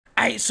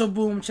Alright, so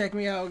boom, check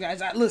me out,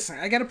 guys. Listen,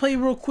 I gotta play a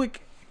real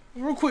quick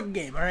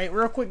game, alright?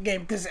 Real quick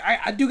game, because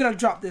I do gotta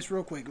drop this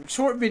real quick.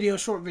 Short video,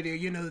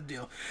 you know the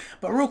deal.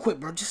 But real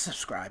quick, bro, just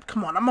subscribe.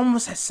 Come on, I'm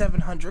almost at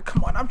 700.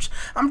 Come on,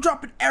 I'm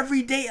dropping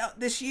every day out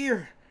this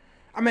year.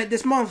 I'm at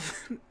this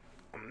month.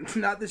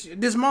 Not this year,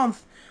 this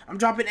month. I'm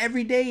dropping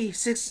every day.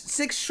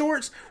 Six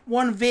shorts,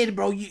 one vid,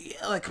 bro. You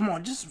like, come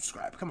on, just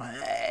subscribe. Come on,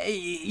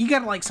 hey, you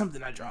gotta like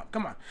something I drop.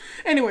 Come on.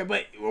 Anyway,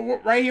 but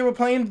right here we're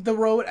playing The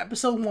Road,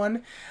 episode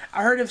 1.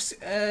 I heard of.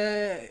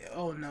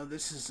 Oh no,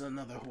 this is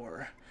another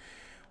horror.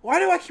 Why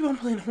do I keep on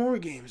playing horror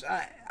games?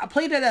 I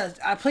played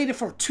it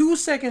for 2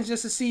 seconds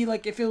just to see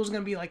like if it was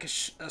gonna be like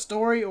a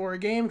story or a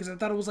game, because I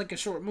thought it was like a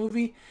short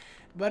movie.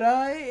 But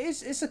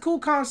it's a cool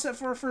concept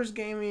for a first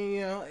game. And, you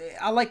know,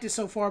 I liked it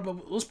so far.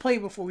 But let's play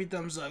it before we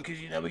thumbs up,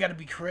 because you know we got to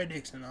be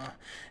critics and all.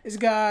 It's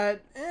got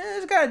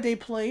a day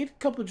played,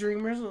 couple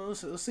dreamers.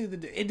 Let's see the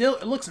day. It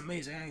looks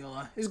amazing. I ain't gonna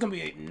lie. It's gonna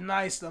be a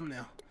nice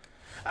thumbnail.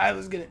 All right,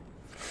 let's get it.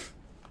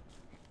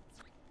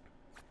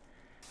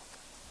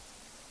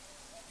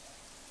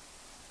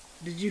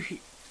 Did you?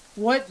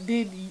 What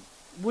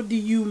do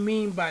you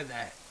mean by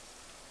that?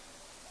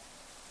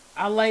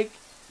 I like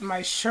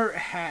my shirt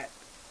hat.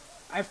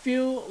 I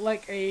feel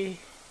like a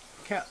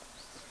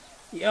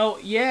Yo,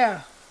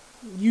 yeah.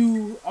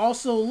 You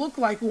also look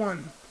like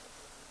one.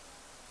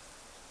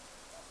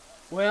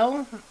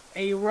 Well,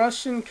 a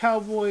Russian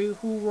cowboy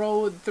who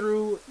rode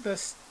through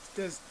the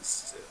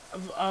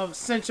of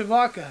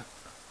Senchavaka.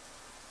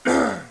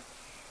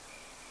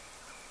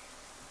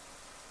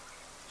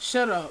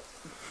 Shut up.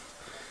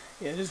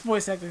 Yeah, this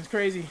voice acting is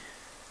crazy.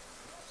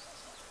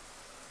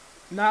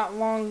 Not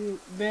long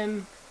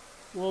then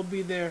we'll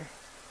be there.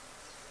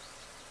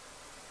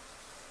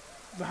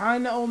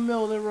 Behind the old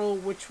mill, the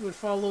road which would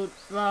follow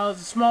the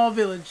small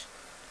village.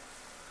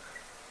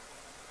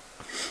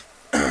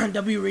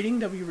 W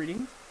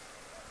reading.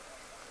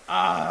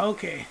 Ah,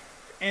 okay.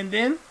 And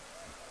then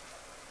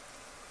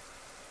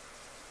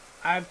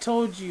I've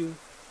told you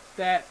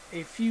that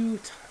a few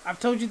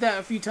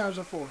times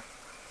before.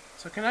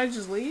 So can I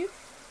just leave?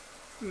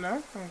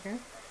 No? Okay.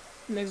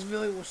 Next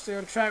village will stay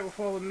on track. Will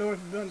follow the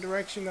northbound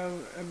direction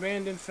of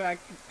abandoned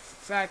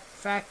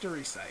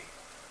factory site.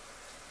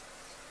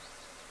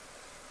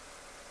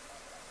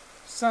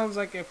 Sounds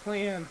like a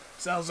plan.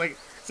 Sounds like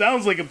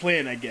a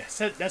plan, I guess.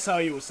 That's how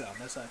you would sound.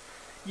 That's how.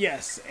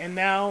 Yes, and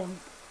now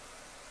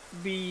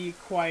be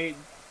quiet,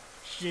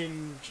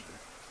 Ginger.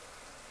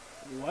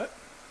 What?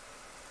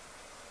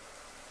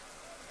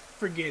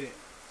 Forget it.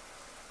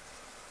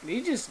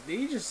 Did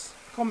you just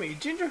call me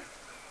Ginger?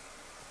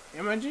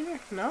 Am I Ginger?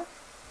 No?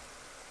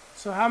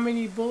 So how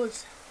many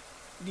bullets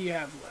do you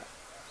have left?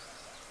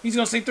 He's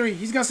gonna say 3.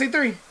 He's gonna say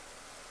 3.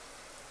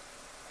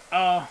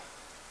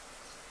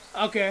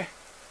 Okay.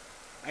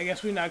 I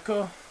guess we're not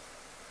cool.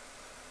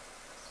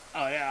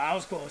 Oh yeah, I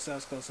was close.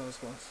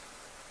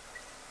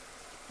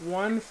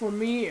 One for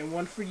me and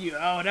one for you.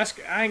 Oh,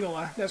 I ain't gonna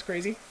lie. That's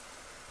crazy.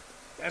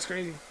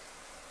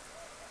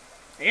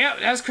 Yeah,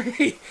 that's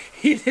crazy.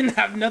 He didn't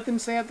have nothing to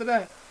say after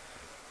that.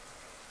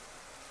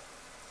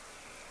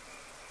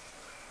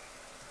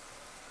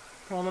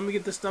 Hold on, let me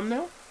get this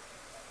thumbnail.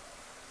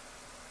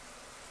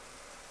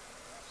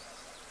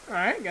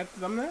 Alright, got the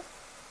thumbnail.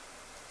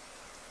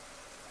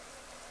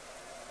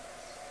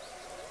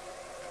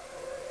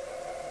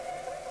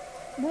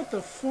 What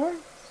the fuck?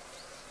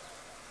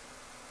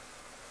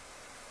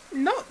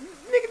 No,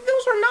 nigga,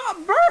 those are not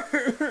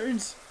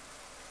birds.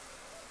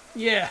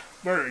 Yeah,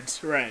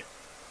 birds, right.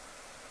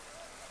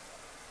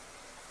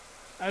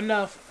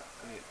 Enough.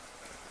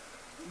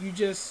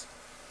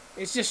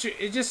 It's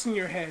just in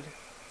your head.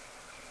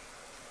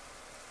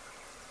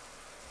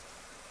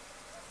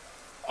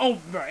 Oh,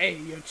 bro, hey,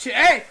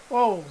 hey,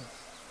 whoa.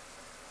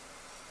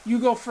 You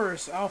go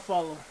first, I'll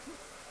follow.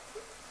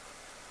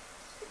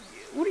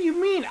 What do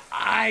you mean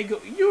I go?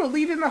 You were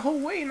leading the whole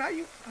way, now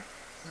you.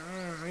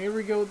 Here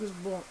we go with this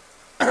ball.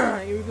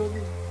 Here we go with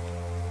this.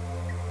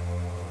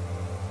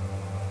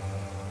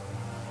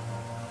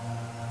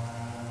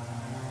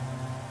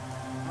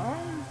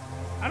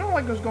 I don't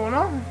like what's going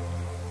on.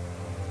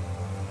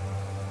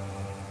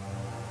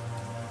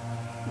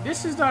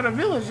 This is not a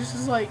village. This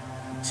is like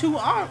two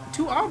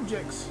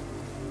objects.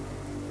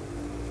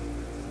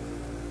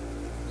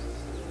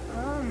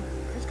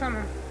 It's kind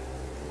of.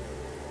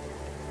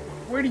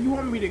 Where do you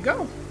want me to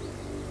go?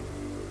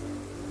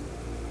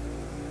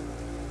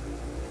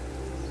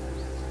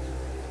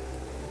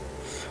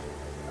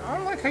 I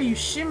don't like how you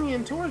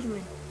shimmying towards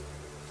me.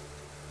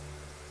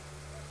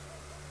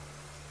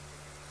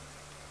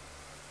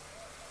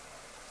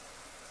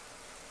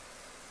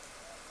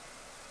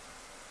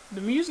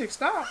 The music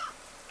stopped.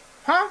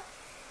 Huh?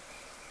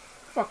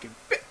 Fucking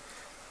bit.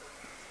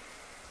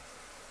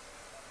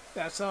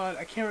 That's odd.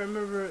 I can't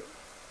remember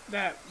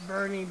that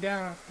burned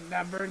down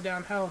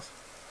house.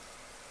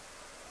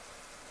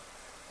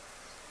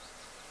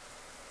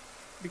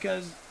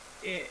 Because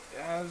it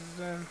has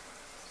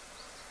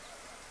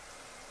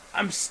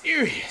I'm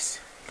serious.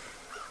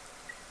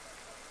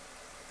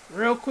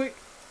 Real quick,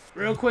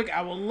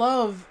 I would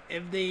love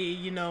if they,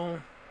 you know,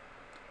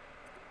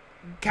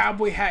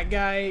 cowboy hat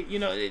guy, you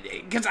know,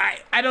 because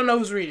I don't know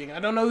who's reading. I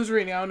don't know who's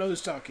reading. I don't know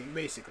who's talking,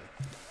 basically.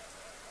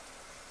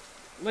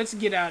 Let's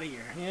get out of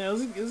here. Yeah,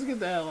 let's get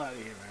the hell out of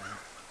here, man.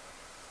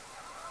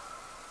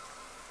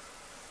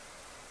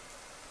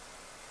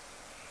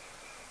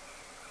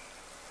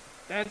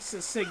 That's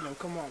a signal.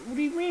 Come on. What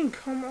do you mean,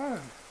 come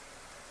on?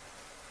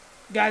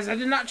 Guys, I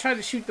did not try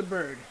to shoot the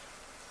bird.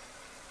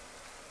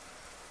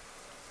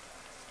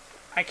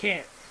 I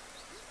can't.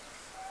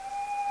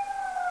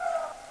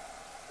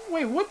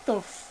 Wait, what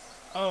the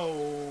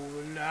oh,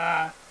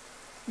 nah.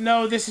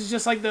 No, this is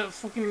just like the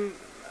fucking...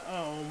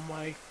 Oh,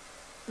 my...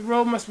 The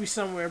road must be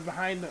somewhere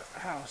behind the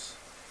house.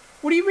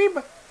 What do you mean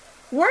by...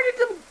 Where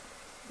did the...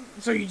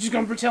 So you just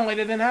gonna pretend like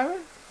that didn't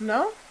happen?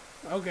 No?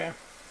 Okay.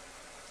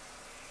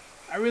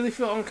 I really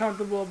feel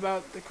uncomfortable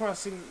about the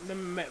crossing the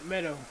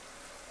meadow.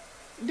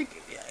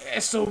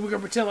 So we're gonna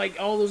pretend like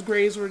all those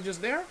graves were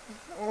just there?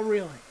 Or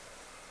really?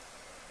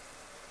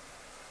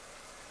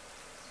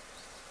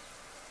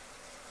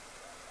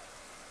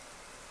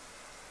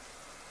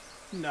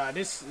 Nah,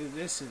 this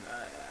is...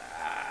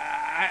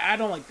 I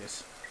don't like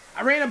this.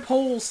 I ran a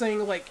poll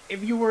saying, like,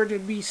 if you were to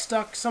be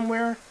stuck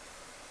somewhere,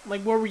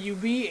 like, where would you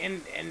be?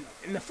 And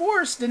the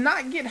forest did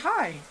not get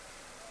high.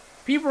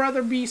 People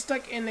rather be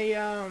stuck in a,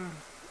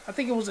 I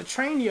think it was a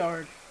train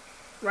yard,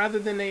 rather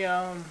than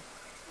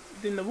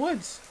than the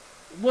woods.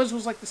 The woods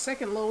was, like, the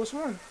second lowest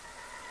one.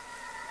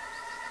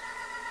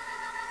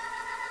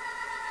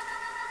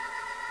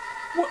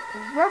 What?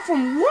 Run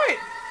from what?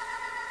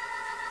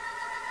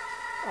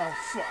 Oh,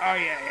 oh,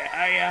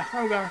 yeah,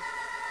 I'm gone.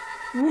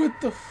 What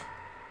the f...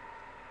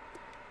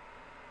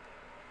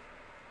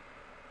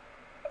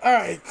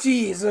 Alright,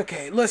 jeez,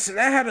 okay. Listen,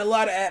 that had a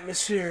lot of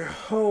atmosphere.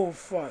 Oh,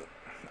 fuck.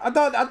 I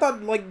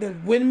thought, like, the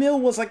windmill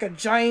was, like, a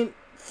giant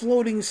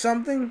floating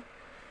something.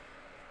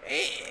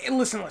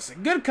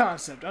 Listen. Good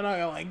concept. I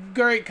know, like,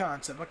 great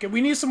concept. Okay,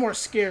 we need some more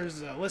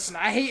scares, though. Listen,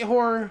 I hate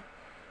horror,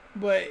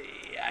 but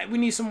we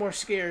need some more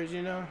scares,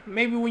 you know?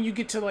 Maybe when you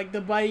get to, like, the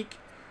bike,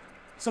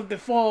 something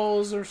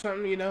falls or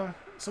something, you know?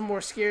 Some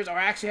more scares, or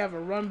actually have a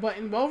run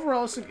button. But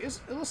overall, it's a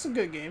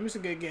good game. It's a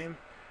good game.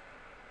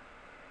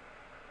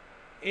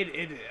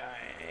 It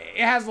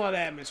has a lot of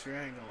atmosphere.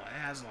 I ain't gonna lie.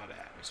 It has a lot of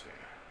atmosphere.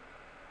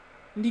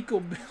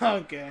 Nico,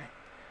 okay.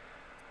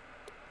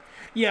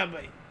 Yeah,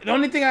 but the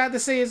only thing I have to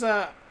say is,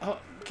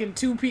 can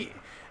two people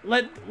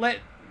let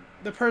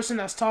the person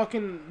that's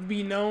talking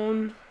be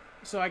known,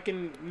 so I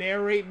can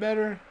narrate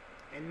better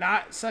and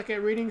not suck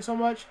at reading so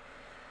much.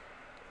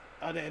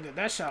 Oh,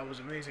 that shot was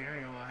amazing. I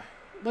ain't gonna lie.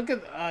 Look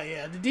at,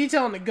 yeah, the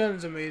detail on the gun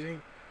is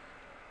amazing.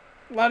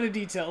 A lot of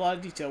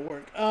detail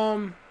work.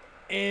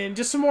 And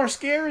just some more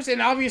scares,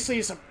 and obviously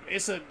it's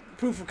a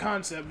proof of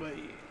concept, but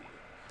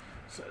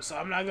so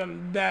I'm not gonna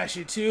bash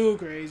it too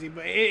crazy,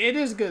 but it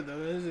is good though.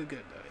 It is good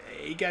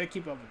though. You gotta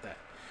keep up with that.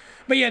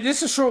 But yeah,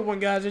 this is a short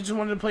one, guys. I just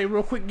wanted to play a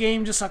real quick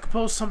game, just so I could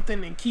post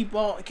something and keep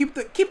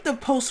the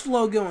post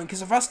flow going.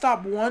 Because if I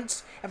stop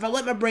once, if I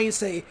let my brain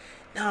say,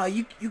 "No,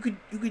 you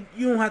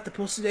don't have to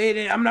post today,"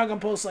 then I'm not gonna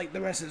post like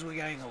the rest of this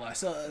week. I ain't gonna lie.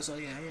 So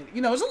yeah,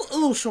 you know, it's a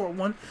little short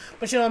one,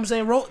 but you know what I'm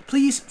saying.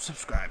 Please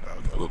subscribe,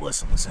 bro.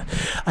 Listen.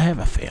 I have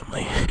a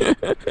family.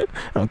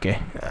 Okay,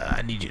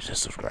 I need you to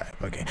subscribe.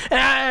 Okay,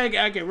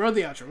 okay. Roll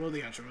the outro.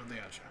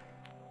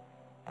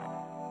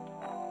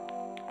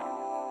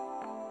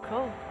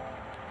 Cool.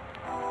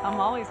 I'm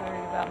always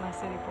worried about my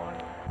city boy.